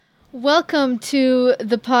Welcome to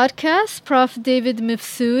the podcast, Prof. David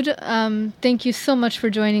Mifsud. Thank you so much for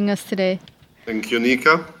joining us today. Thank you,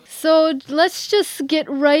 Nika. So let's just get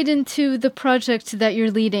right into the project that you're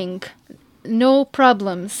leading. No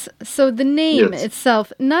problems. So the name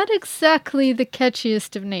itself, not exactly the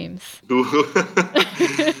catchiest of names.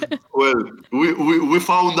 Well, we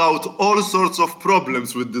found out all sorts of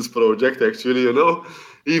problems with this project, actually,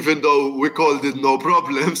 even though we called it No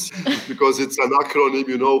Problems, because it's an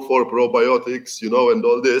acronym, for probiotics, and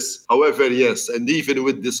all this. However, yes, and even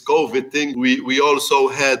with this COVID thing, we also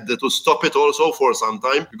had to stop it also for some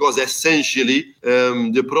time, because essentially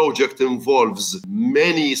the project involves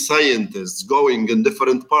many scientists going in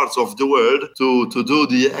different parts of the world to do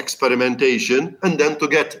the experimentation and then to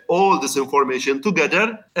get all this information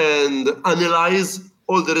together and analyze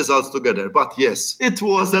all the results together. But yes, it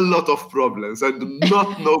was a lot of problems and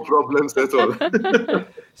not no problems at all.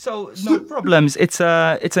 So, No Problems, it's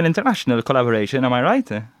an international collaboration, am I right?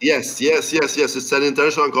 Yes. It's an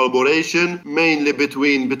international collaboration, mainly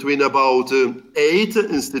between about 8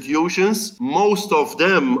 institutions. Most of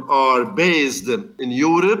them are based in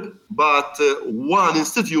Europe, but one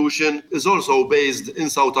institution is also based in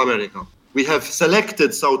South America. We have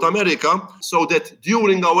selected South America so that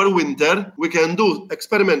during our winter, we can do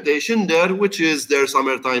experimentation there, which is their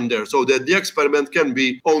summertime there, so that the experiment can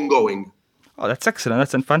be ongoing. Oh, that's excellent.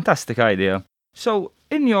 That's a fantastic idea. So,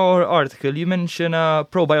 in your article, you mention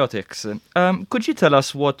probiotics. Could you tell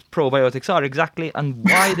us what probiotics are exactly and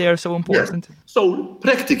why they are so important? Yes. So,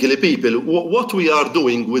 practically, people, what we are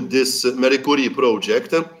doing with this Marie Curie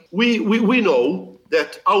project, we know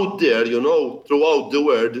that out there, throughout the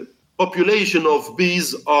world, population of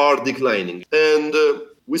bees are declining. And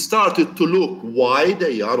we started to look why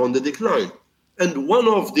they are on the decline. And one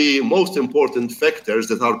of the most important factors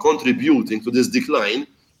that are contributing to this decline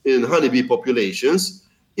in honeybee populations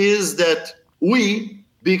is that we,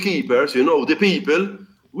 beekeepers, the people,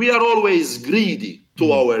 we are always greedy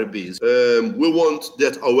to our bees. We want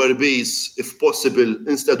that our bees, if possible,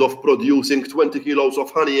 instead of producing 20 kilos of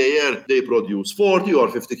honey a year, they produce 40 or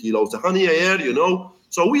 50 kilos of honey a year,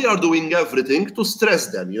 So we are doing everything to stress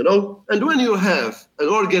them, And when you have an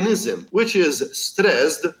organism which is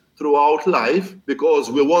stressed throughout life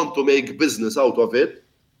because we want to make business out of it,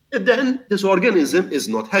 then this organism is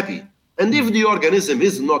not happy. And if the organism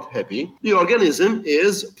is not happy, the organism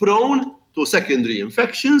is prone to secondary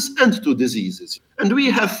infections and to diseases. And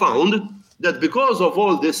we have found that because of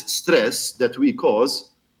all this stress that we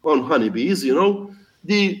cause on honeybees,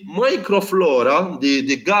 the microflora,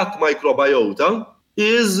 the gut microbiota,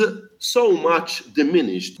 is so much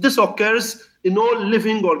diminished. This occurs in all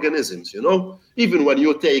living organisms, Even when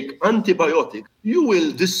you take antibiotics, you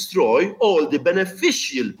will destroy all the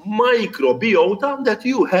beneficial microbiota that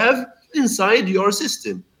you have inside your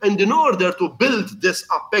system. And in order to build this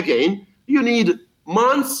up again, you need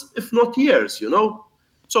months, if not years,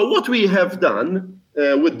 So what we have done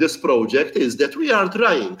with this project is that we are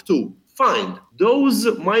trying to find those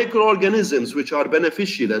microorganisms which are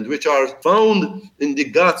beneficial and which are found in the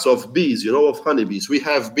guts of bees, of honeybees. We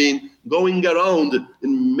have been going around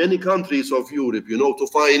in many countries of Europe, to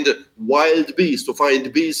find wild bees, to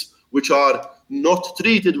find bees which are not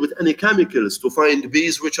treated with any chemicals, to find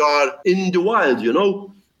bees which are in the wild,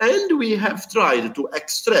 And we have tried to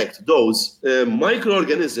extract those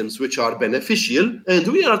microorganisms which are beneficial, and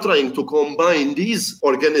we are trying to combine these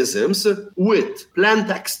organisms with plant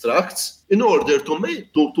extracts in order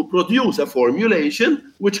to produce a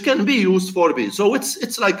formulation which can be used for bees. So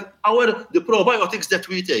it's like the probiotics that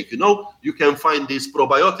we take, You can find these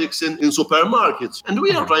probiotics in supermarkets. And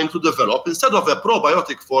we are trying to develop, instead of a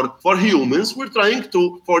probiotic for humans, we're trying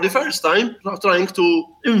to, for the first time,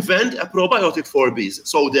 invent a probiotic for bees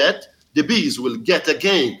so that the bees will get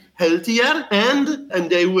again healthier and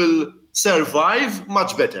they will survive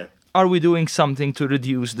much better. Are we doing something to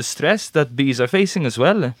reduce the stress that bees are facing as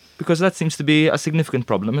well? Because that seems to be a significant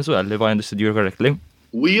problem as well, if I understood you correctly.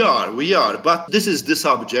 We are. But this is the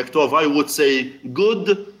subject of, I would say,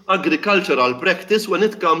 good agricultural practice when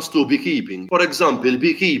it comes to beekeeping. For example,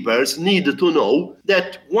 beekeepers need to know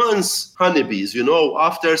that once honeybees,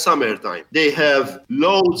 after summertime, they have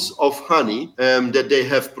loads of honey that they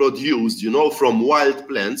have produced, from wild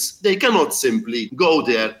plants. They cannot simply go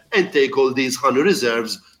there and take all these honey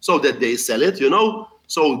reserves so that they sell it,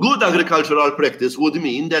 So good agricultural practice would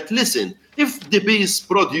mean that, listen, if the bees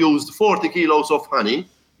produced 40 kilos of honey,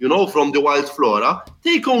 from the wild flora,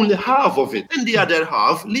 take only half of it, and the other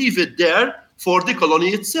half, leave it there for the colony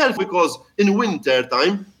itself. Because in winter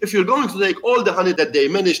time, if you're going to take all the honey that they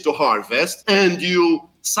managed to harvest and you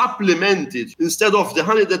supplemented, instead of the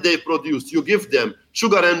honey that they produced, you give them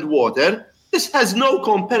sugar and water, this has no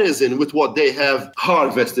comparison with what they have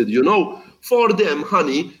harvested, For them,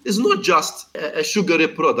 honey is not just a sugary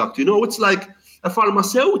product, it's like a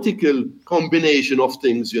pharmaceutical combination of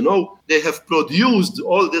things, They have produced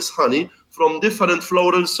all this honey from different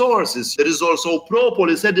floral sources. There is also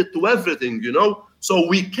propolis added to everything, So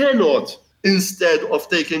we cannot, instead of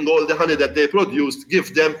taking all the honey that they produced,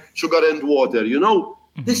 give them sugar and water,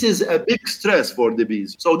 This is a big stress for the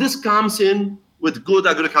bees. So this comes in with good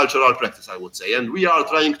agricultural practice, I would say. And we are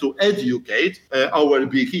trying to educate our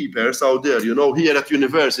beekeepers out there. Here at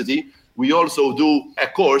university, we also do a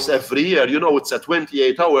course every year. It's a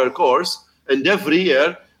 28-hour course. And every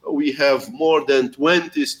year, we have more than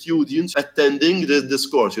 20 students attending this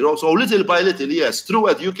course. So little by little, yes, through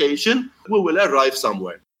education, we will arrive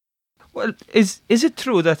somewhere. Well, is it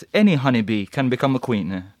true that any honeybee can become a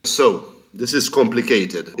queen? So, this is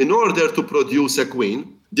complicated. In order to produce a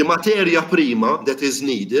queen, the materia prima that is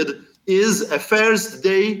needed is a first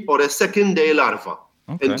day or a second day larva.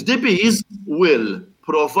 Okay. And the bees will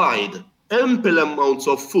provide ample amounts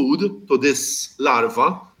of food to this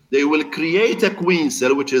larva. They will create a queen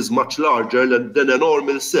cell, which is much larger than a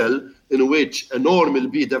normal cell in which a normal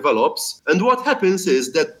bee develops. And what happens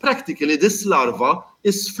is that practically this larva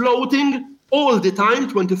is floating all the time,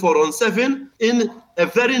 24/7, in a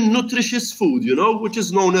very nutritious food, which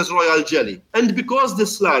is known as royal jelly. And because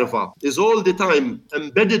this larva is all the time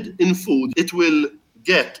embedded in food, it will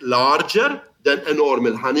get larger than a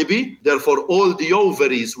normal honeybee. Therefore, all the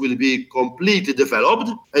ovaries will be completely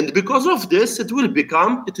developed. And because of this,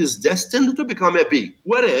 it is destined to become a bee.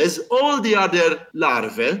 Whereas all the other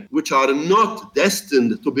larvae, which are not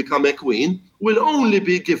destined to become a queen, will only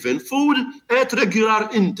be given food at regular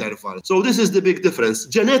intervals. So this is the big difference.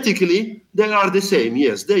 Genetically, they are the same.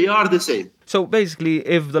 Yes, they are the same. So basically,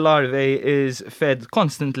 if the larvae is fed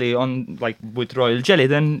constantly with royal jelly,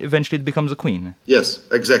 then eventually it becomes a queen. Yes,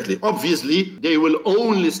 exactly. Obviously, they will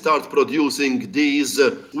only start producing these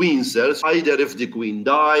queen cells either if the queen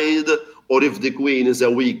died or if the queen is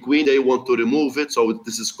a weak queen, they want to remove it. So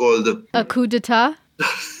this is called a coup d'etat.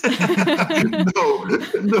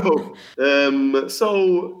 No.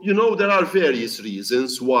 So, there are various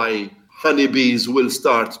reasons why honeybees will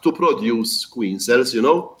start to produce queen cells,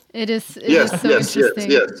 It is so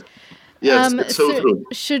interesting. Yes, it's so true.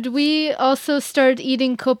 Should we also start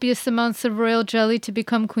eating copious amounts of royal jelly to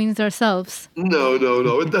become queens ourselves? No.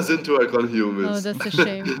 It doesn't work on humans. Oh, that's a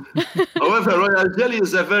shame. However, royal jelly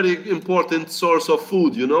is a very important source of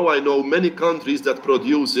food. I know many countries that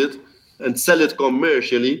produce it and sell it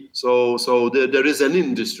commercially. So there is an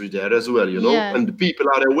industry there as well, and people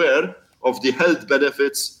are aware of the health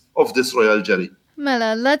benefits of this royal jelly.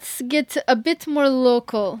 Mela, let's get a bit more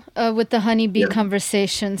local with the honeybee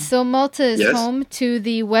conversation. So Malta is home to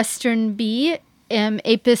the western bee,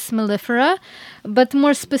 Apis mellifera, but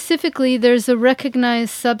more specifically, there's a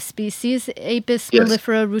recognized subspecies, Apis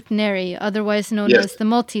mellifera rutineri, otherwise known as the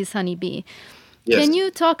Maltese honeybee. Yes. Can you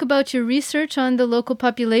talk about your research on the local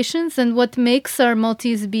populations and what makes our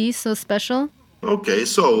Maltese bee so special? Okay,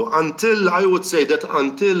 so until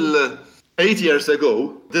 8 years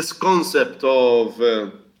ago, this concept of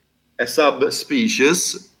a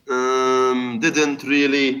subspecies didn't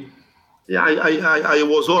really... I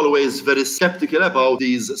was always very skeptical about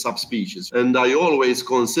these subspecies. And I always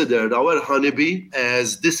considered our honeybee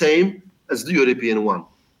as the same as the European one.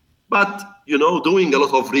 But, doing a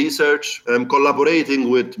lot of research, collaborating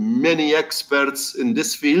with many experts in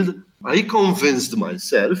this field, I convinced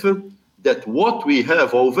myself that what we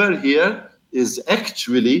have over here is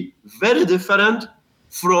actually very different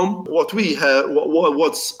from what we have,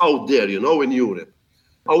 what's out there, in Europe.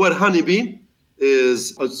 Our honeybee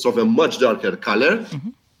is of a much darker color,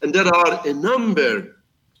 and there are a number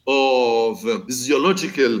of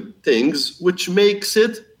physiological things which makes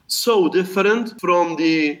it so different from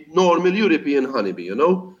the normal European honeybee,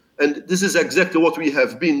 And this is exactly what we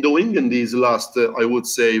have been doing in these last,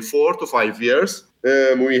 4 to 5 years.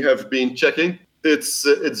 We have been checking its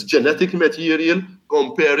genetic material,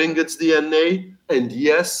 comparing its DNA, and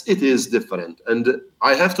yes, it is different. And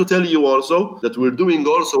I have to tell you also that we're doing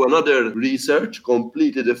also another research,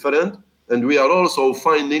 completely different, and we are also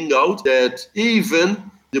finding out that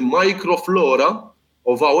even the microflora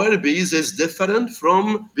of our bees is different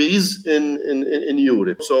from bees in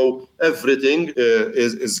Europe. So everything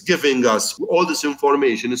is giving us all this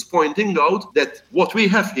information, is pointing out that what we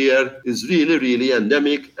have here is really, really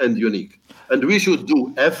endemic and unique. And we should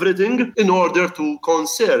do everything in order to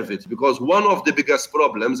conserve it, because one of the biggest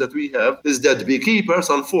problems that we have is that beekeepers,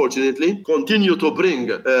 unfortunately, continue to bring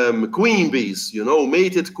queen bees,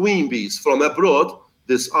 mated queen bees from abroad,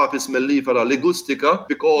 this Apis mellifera ligustica,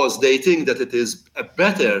 because they think that it is a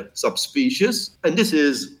better subspecies, and this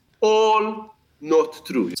is all not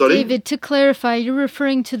true. Sorry? David, to clarify, you're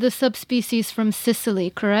referring to the subspecies from Sicily,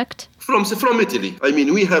 correct? From Italy. I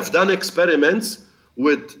mean, we have done experiments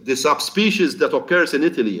with the subspecies that occurs in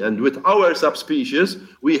Italy, and with our subspecies,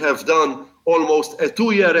 we have done almost a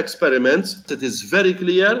 2-year experiment. It is very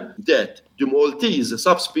clear that the Maltese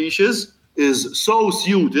subspecies is so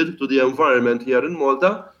suited to the environment here in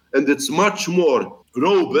Malta, and it's much more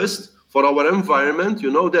robust for our environment,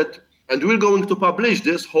 and we're going to publish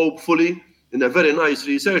this hopefully in a very nice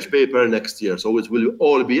research paper next year. So it will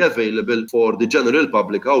all be available for the general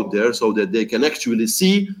public out there so that they can actually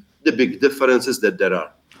see the big differences that there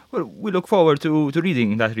are. Well, we look forward to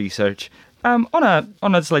reading that research. On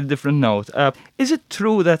a slightly different note, is it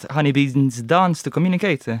true that honeybees dance to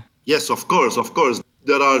communicate? Yes, of course.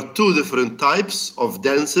 There are 2 different types of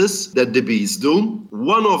dances that the bees do.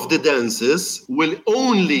 One of the dances will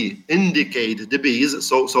only indicate the bees,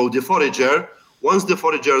 so the forager, once the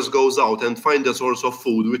foragers goes out and find a source of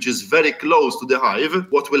food which is very close to the hive,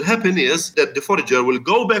 what will happen is that the forager will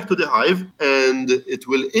go back to the hive and it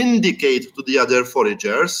will indicate to the other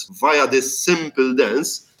foragers via this simple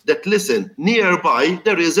dance that, listen, nearby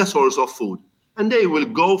there is a source of food. And they will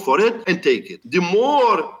go for it and take it. The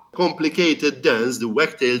more complicated dance, the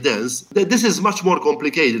wagtail dance, this is much more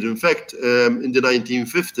complicated. In fact, in the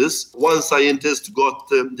 1950s, one scientist got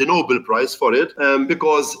the Nobel Prize for it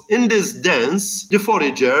because in this dance, the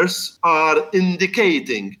foragers are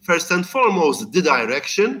indicating, first and foremost, the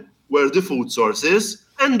direction where the food source is,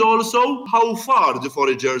 and also how far the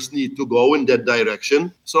foragers need to go in that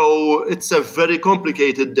direction. So it's a very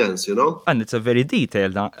complicated dance, And it's a very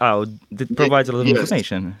detailed, it provides a lot of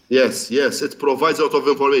information. Yes, it provides a lot of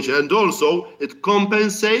information. And also it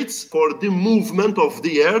compensates for the movement of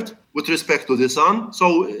the earth with respect to the sun.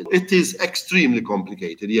 So it is extremely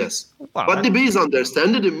complicated, yes. Wow. But the bees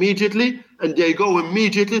understand it immediately, and they go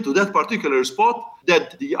immediately to that particular spot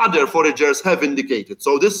that the other foragers have indicated.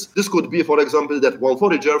 So this could be, for example, that one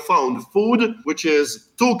forager found food which is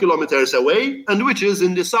 2 kilometers away and which is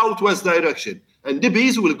in the southwest direction. And the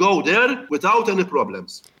bees will go there without any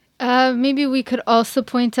problems. Maybe we could also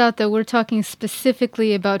point out that we're talking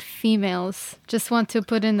specifically about females. Just want to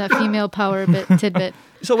put in that female power tidbit.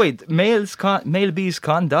 So wait, male bees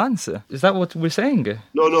can't dance? Is that what we're saying?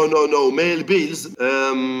 No. Male bees,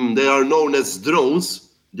 they are known as drones.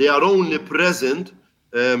 They are only present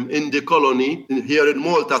in the colony here in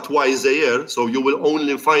Malta twice a year. So you will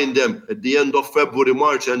only find them at the end of February,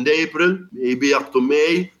 March and April, maybe up to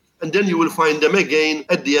May. And then you will find them again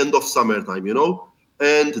at the end of summertime,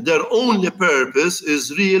 And their only purpose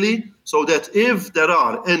is really so that if there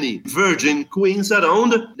are any virgin queens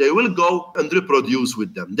around, they will go and reproduce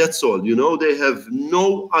with them. That's all, They have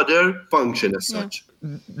no other function as such.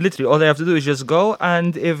 Literally, all they have to do is just go,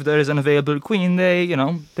 and if there is an available queen, they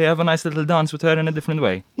have a nice little dance with her in a different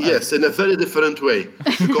way. Yes, in a very different way.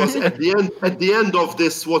 Because at the end of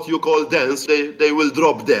this, what you call dance, they will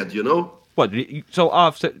drop dead, What?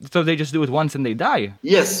 So they just do it once and they die?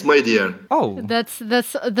 Yes, my dear. Oh,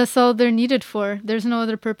 that's all they're needed for. There's no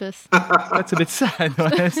other purpose. That's a bit sad,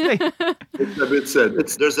 honestly. It's a bit sad.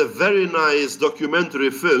 There's a very nice documentary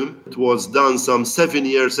film. It was done some 7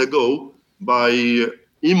 years ago by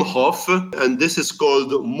Imhoff, and this is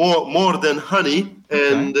called More Than Honey.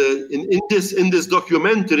 Okay. And in this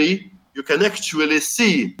documentary, you can actually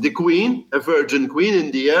see the queen, a virgin queen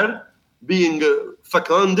in the air, being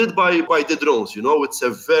fecunded by the drones. It's a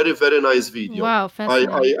very, very nice video. Wow,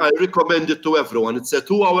 fascinating. I recommend it to everyone. It's a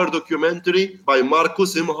 2-hour documentary by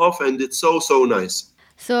Markus Imhoff, and it's so nice.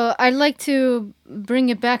 So I'd like to bring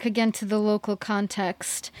it back again to the local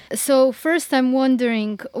context. So first I'm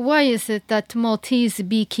wondering, why is it that Maltese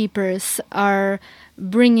beekeepers are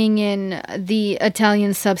bringing in the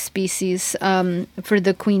Italian subspecies for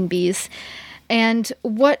the queen bees? And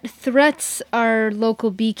what threats are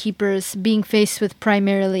local beekeepers being faced with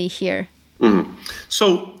primarily here? Mm-hmm.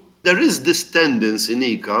 So there is this tendency,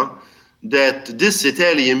 Nika, that this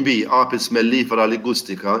Italian bee, Apis mellifera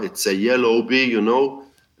ligustica, it's a yellow bee,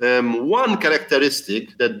 one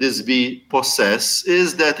characteristic that this bee possesses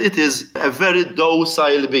is that it is a very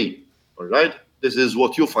docile bee, all right? This is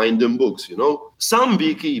what you find in books, Some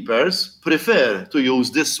beekeepers prefer to use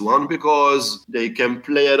this one because they can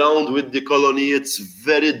play around with the colony. It's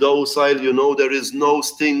very docile, there is no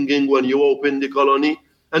stinging when you open the colony.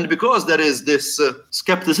 And because there is this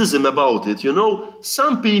skepticism about it,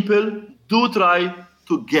 some people do try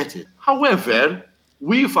to get it. However,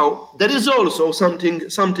 we found there is also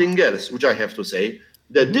something else, which I have to say,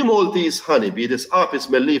 that the Maltese honeybee, this Apis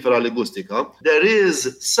mellifera ligustica, there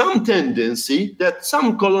is some tendency that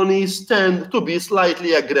some colonies tend to be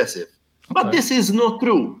slightly aggressive. But this is not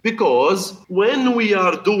true, because when we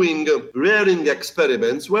are doing rearing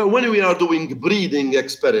experiments, when we are doing breeding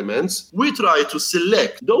experiments, we try to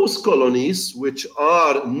select those colonies which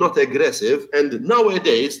are not aggressive. And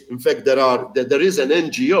nowadays, in fact, there is an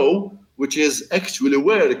NGO which is actually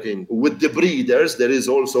working with the breeders. There is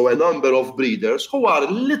also a number of breeders who are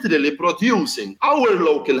literally producing our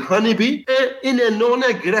local honeybee in a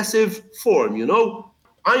non-aggressive form,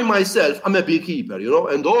 I myself, I'm a beekeeper,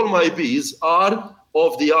 and all my bees are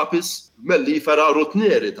of the Apis mellifera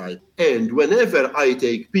rutneri type. And whenever I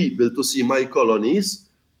take people to see my colonies,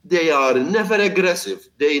 they are never aggressive.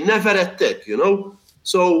 They never attack,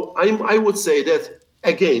 So I would say that,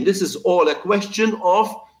 again, this is all a question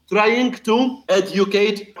of trying to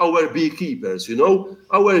educate our beekeepers,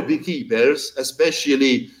 Our beekeepers,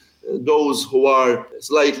 especially those who are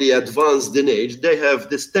slightly advanced in age, they have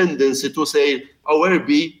this tendency to say, our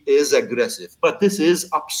bee is aggressive. But this is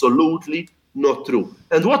absolutely not true.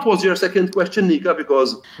 And what was your second question, Nika?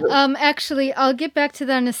 Because actually, I'll get back to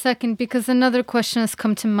that in a second, because another question has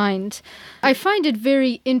come to mind. I find it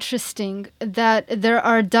very interesting that there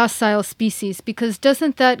are docile species, because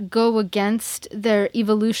doesn't that go against their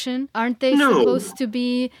evolution? Aren't they supposed to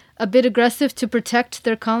be a bit aggressive to protect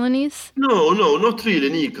their colonies? No, not really,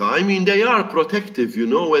 Nika. I mean, they are protective,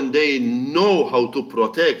 and they know how to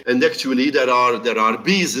protect. And actually, there are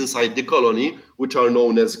bees inside the colony which are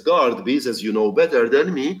known as guard bees, as you know better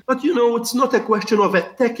than me. But, it's not a question of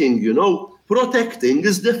attacking, Protecting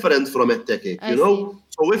is different from attacking, So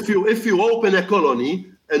if you open a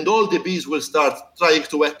colony and all the bees will start trying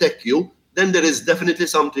to attack you, then there is definitely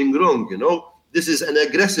something wrong, This is an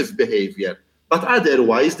aggressive behavior. But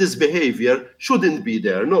otherwise, this behavior shouldn't be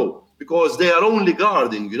there, no, because they are only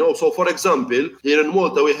guarding, So, for example, here in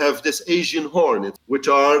Malta, we have this Asian hornet, which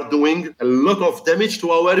are doing a lot of damage to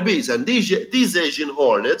our bees. And these Asian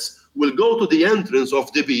hornets will go to the entrance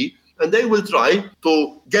of the bee, and they will try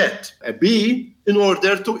to get a bee in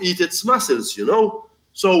order to eat its mussels,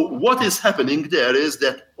 So what is happening there is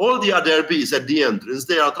that all the other bees at the entrance,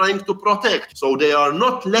 they are trying to protect. So they are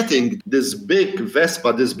not letting this big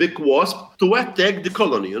Vespa, this big wasp, to attack the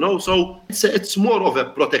colony, So it's more of a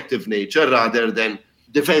protective nature rather than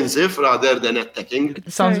defensive, rather than attacking.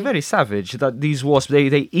 It sounds very savage that these wasps,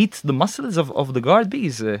 they eat the mussels of the guard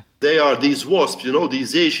bees. They are these wasps,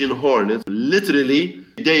 these Asian hornets. Literally,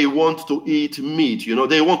 they want to eat meat,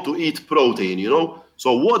 They want to eat protein, So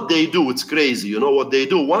what they do, it's crazy, what they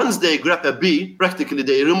do. Once they grab a bee, practically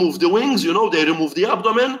they remove the wings, they remove the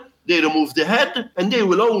abdomen, they remove the head, and they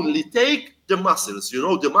will only take the muscles,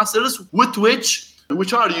 the muscles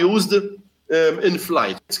which are used in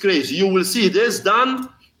flight. It's crazy. You will see this done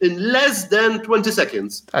in less than 20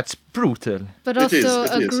 seconds. That's brutal. But also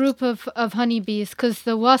a group of honeybees, because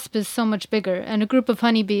the wasp is so much bigger, and a group of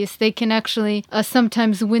honeybees, they can actually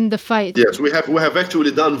sometimes win the fight. Yes, we have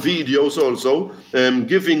actually done videos also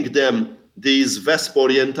giving them these Vespa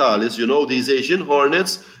orientalis, these Asian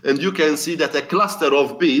hornets, and you can see that a cluster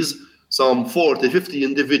of bees, some 40, 50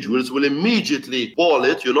 individuals, will immediately ball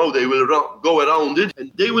it, they will go around it,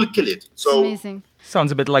 and they will kill it. So amazing.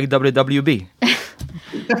 Sounds a bit like WWB.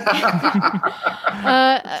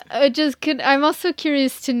 I'm also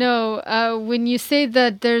curious to know, when you say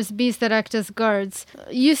that there's bees that act as guards,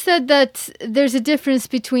 you said that there's a difference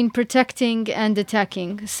between protecting and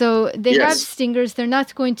attacking. So they have stingers, they're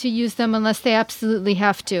not going to use them unless they absolutely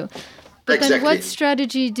have to. But then what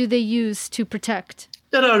strategy do they use to protect?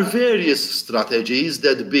 There are various strategies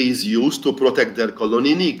that bees use to protect their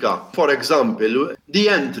colony, Nika. For example, the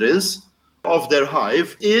entrance of their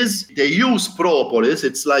hive is they use propolis.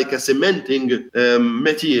 It's like a cementing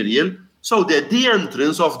material, so that the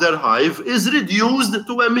entrance of their hive is reduced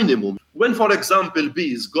to a minimum. When, for example,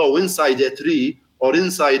 bees go inside a tree or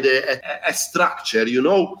inside a structure,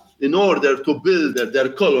 in order to build their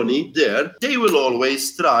colony there, they will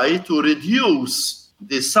always try to reduce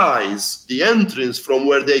the size, the entrance from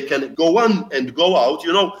where they can go on and go out,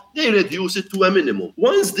 they reduce it to a minimum.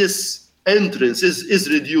 Once this entrance is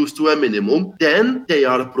reduced to a minimum, then they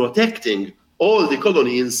are protecting all the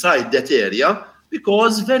colony inside that area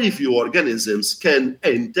because very few organisms can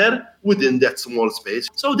enter within that small space.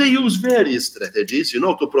 So they use various strategies,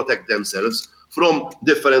 to protect themselves from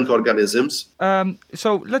different organisms.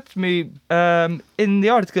 So let me, in the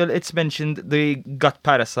article, it's mentioned the gut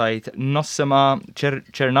parasite, Nosema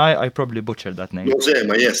chernai. I probably butchered that name.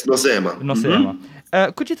 Nosema, yes, Nosema.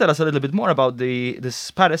 Mm-hmm. Could you tell us a little bit more about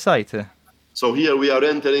this parasite? So here we are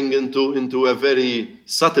entering into a very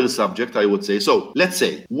subtle subject, I would say. So let's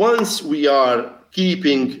say once we are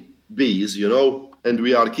keeping bees, and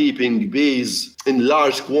we are keeping bees in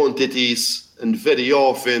large quantities and very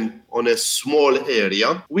often on a small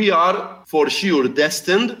area, we are for sure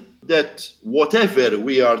destined that whatever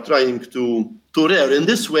we are trying to rear in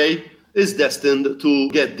this way is destined to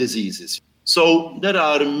get diseases. So there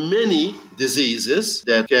are many diseases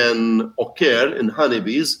that can occur in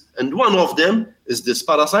honeybees, and one of them is this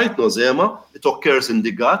parasite, Nosema. It occurs in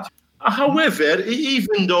the gut. However,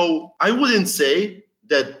 even though I wouldn't say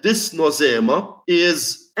that this Nosema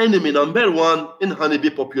is enemy number one in honeybee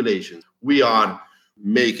populations, we are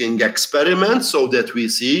making experiments so that we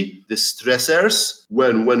see the stressors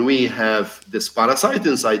when we have this parasite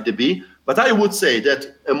inside the bee. But I would say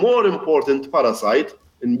that a more important parasite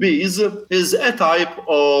in bees is a type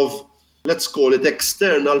of, let's call it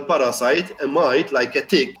external parasite, a mite, like a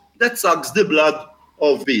tick, that sucks the blood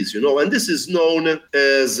of bees, and this is known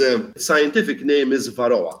as, scientific name is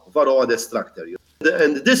Varroa destructor.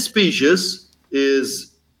 And this species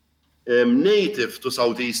is native to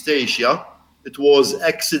Southeast Asia. It was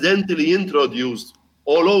accidentally introduced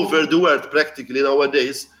all over the world practically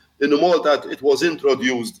nowadays. In Malta, it was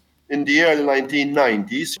introduced in the early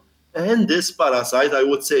 1990s. And this parasite, I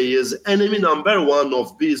would say, is enemy number one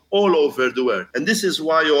of bees all over the world. And this is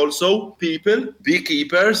why also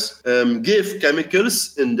beekeepers, give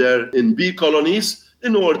chemicals in bee colonies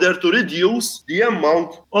in order to reduce the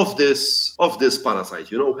amount of this parasite.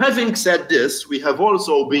 Having said this, we have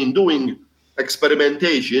also been doing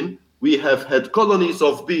experimentation. We have had colonies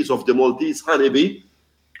of bees of the Maltese honeybee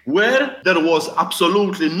where there was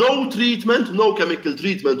absolutely no treatment, no chemical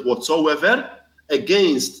treatment whatsoever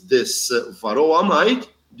against this Varroa mite.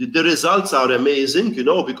 The results are amazing,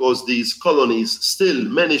 because these colonies still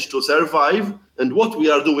manage to survive. And what we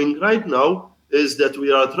are doing right now is that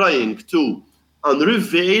we are trying to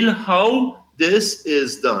unveil how this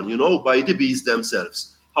is done, by the bees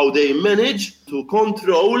themselves, how they manage to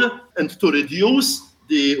control and to reduce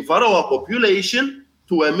the Varroa population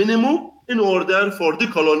to a minimum in order for the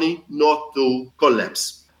colony not to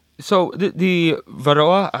collapse. So the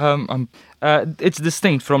Varroa, it's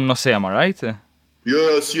distinct from Nosema, right?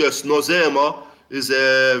 Yes. Nosema is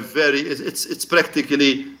it's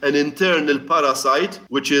practically an internal parasite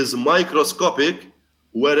which is microscopic,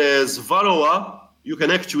 whereas Varroa, you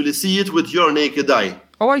can actually see it with your naked eye.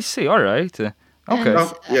 Oh, I see. All right.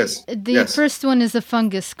 Okay. Yes. The first one is a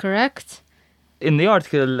fungus, correct? In the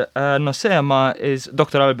article, Nosema is,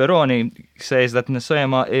 Dr. Alberoni says that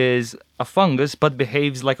Nosema is a fungus but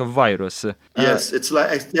behaves like a virus. Yes,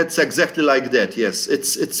 it's exactly like that. Yes,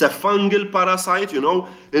 it's a fungal parasite.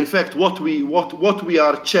 In fact, what we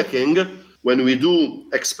are checking when we do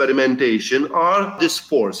experimentation are the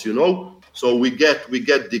spores. So we get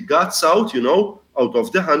the guts out, out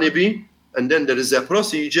of the honeybee, and then there is a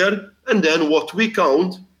procedure, and then what we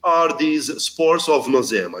count are these spores of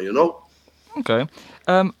Nosema. Okay.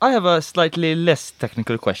 I have a slightly less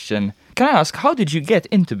technical question. Can I ask, how did you get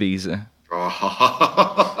into bees?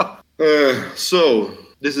 So,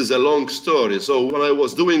 this is a long story. So, when I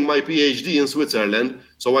was doing my PhD in Switzerland,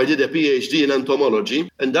 so I did a PhD in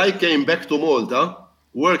entomology, and I came back to Malta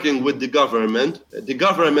working with the government. The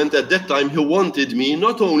government at that time, he wanted me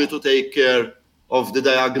not only to take care of the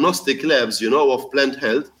diagnostic labs, of plant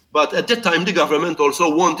health, but at that time, the government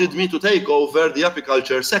also wanted me to take over the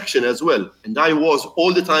apiculture section as well. And I was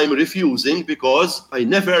all the time refusing because I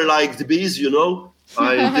never liked bees,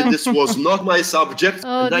 This was not my subject,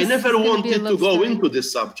 and I never wanted to go into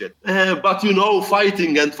this subject. But,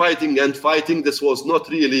 fighting, this was not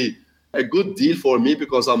really a good deal for me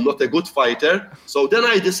because I'm not a good fighter. So then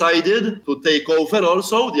I decided to take over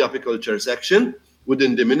also the apiculture section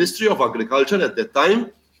within the Ministry of Agriculture at that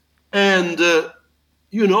time. And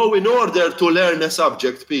in order to learn a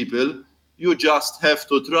subject, people, you just have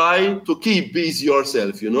to try to keep bees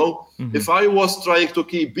yourself, Mm-hmm. If I was trying to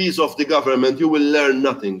keep bees of the government, you will learn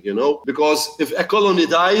nothing, Because if a colony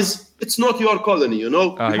dies, it's not your colony,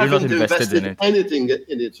 You haven't invested anything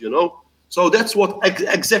in it, So that's what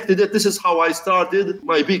exactly that. This is how I started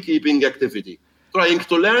my beekeeping activity, trying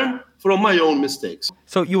to learn from my own mistakes.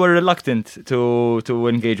 So you were reluctant to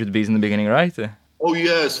engage with bees in the beginning, right? Oh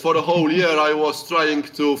yes, for a whole year I was trying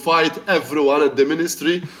to fight everyone at the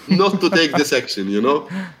ministry not to take this action, you know?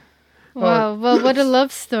 Wow, well, what a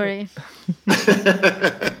love story.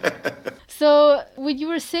 So, what you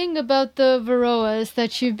were saying about the Varroa is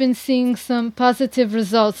that you've been seeing some positive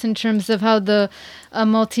results in terms of how the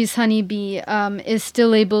Maltese honeybee is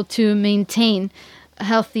still able to maintain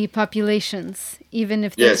healthy populations, even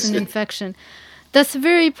if there's an infection. That's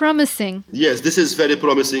very promising. Yes, this is very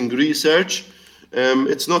promising research.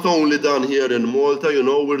 It's not only done here in Malta, you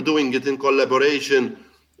know, we're doing it in collaboration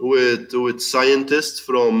with scientists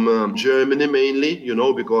from Germany mainly, you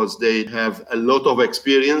know, because they have a lot of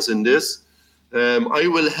experience in this. I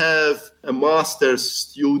will have a master's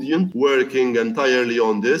student working entirely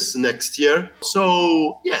on this next year.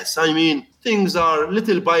 So, yes, I mean, things are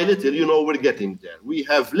little by little, you know, we're getting there. We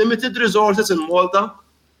have limited resources in Malta,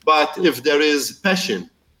 but if there is passion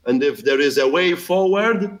and if there is a way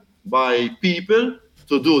forward by people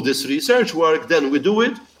to do this research work, then we do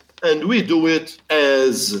it. And we do it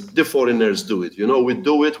as the foreigners do it. You know, we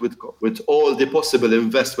do it with all the possible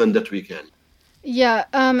investment that we can. Yeah,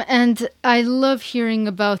 and I love hearing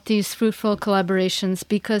about these fruitful collaborations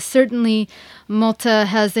because certainly Malta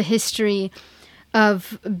has a history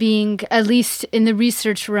of being, at least in the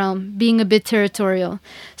research realm, being a bit territorial.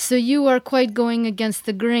 So you are quite going against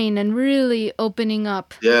the grain and really opening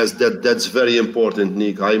up. Yes, that's very important,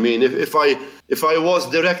 Nick. I mean, if I was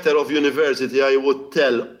director of university, I would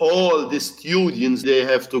tell all the students they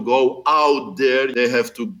have to go out there, they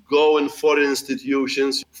have to go in foreign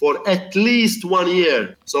institutions for at least 1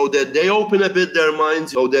 year so that they open a bit their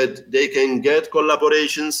minds, so that they can get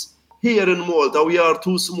collaborations. Here in Malta, we are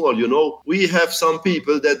too small, you know. We have some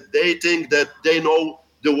people that they think that they know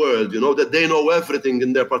the world, you know, that they know everything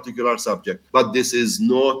in their particular subject. But this is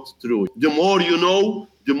not true. The more you know,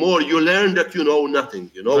 the more you learn that you know nothing,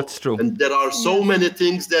 you know. That's true. And there are so many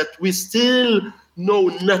things that we still know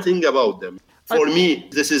nothing about them. For me,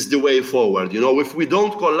 this is the way forward. You know, if we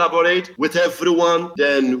don't collaborate with everyone,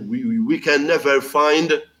 then we can never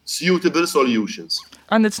find suitable solutions.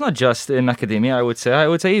 And it's not just in academia, I would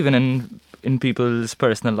say even in people's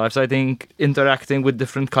personal lives. I think interacting with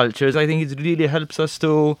different cultures, I think it really helps us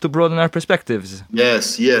to broaden our perspectives.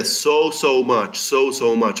 Yes, so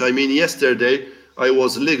much. I mean, yesterday I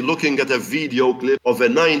was looking at a video clip of a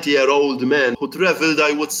 90-year-old man who traveled,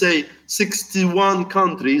 I would say, 61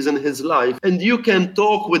 countries in his life. And you can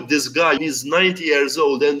talk with this guy, he's 90 years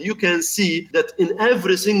old, and you can see that in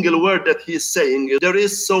every single word that he's saying, there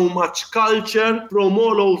is so much culture from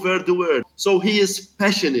all over the world. So he is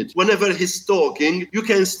passionate. Whenever he's talking, you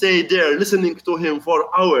can stay there listening to him for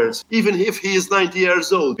hours, even if he is 90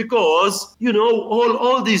 years old. Because, you know,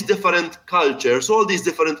 all these different cultures, all these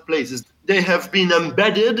different places, they have been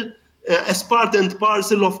embedded as part and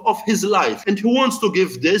parcel of his life. And he wants to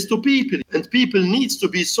give this to people. And people needs to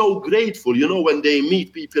be so grateful, you know, when they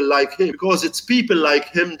meet people like him. Because it's people like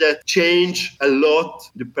him that change a lot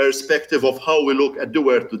the perspective of how we look at the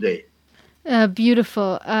world today.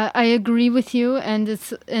 Beautiful. I agree with you. And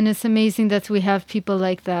it's amazing that we have people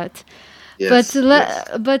like that. Yes,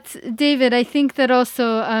 but David, I think that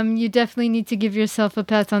also you definitely need to give yourself a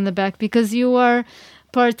pat on the back because you are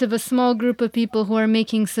part of a small group of people who are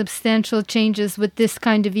making substantial changes with this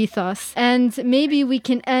kind of ethos. And maybe we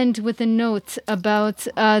can end with a note about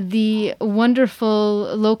the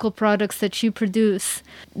wonderful local products that you produce,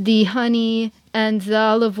 the honey and the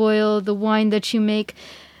olive oil, the wine that you make.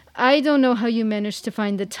 I don't know how you managed to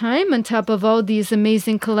find the time on top of all these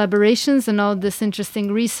amazing collaborations and all this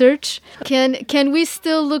interesting research. Can we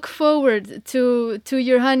still look forward to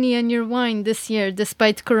your honey and your wine this year,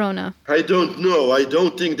 despite Corona? I don't know. I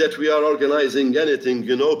don't think that we are organizing anything,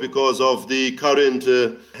 you know, because of the current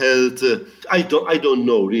health. I don't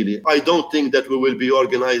know, really. I don't think that we will be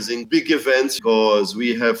organizing big events because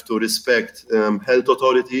we have to respect health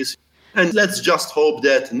authorities. And let's just hope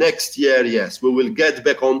that next year, yes, we will get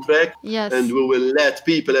back on track. Yes. And we will let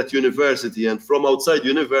people at university and from outside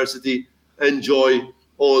university enjoy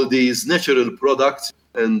all these natural products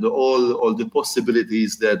and all the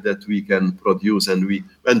possibilities that we can produce and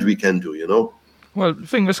we can do, you know. Well,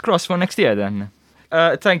 fingers crossed for next year then.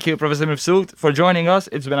 Thank you, Professor Mifsud, for joining us.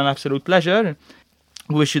 It's been an absolute pleasure.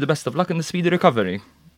 We wish you the best of luck in the speedy recovery.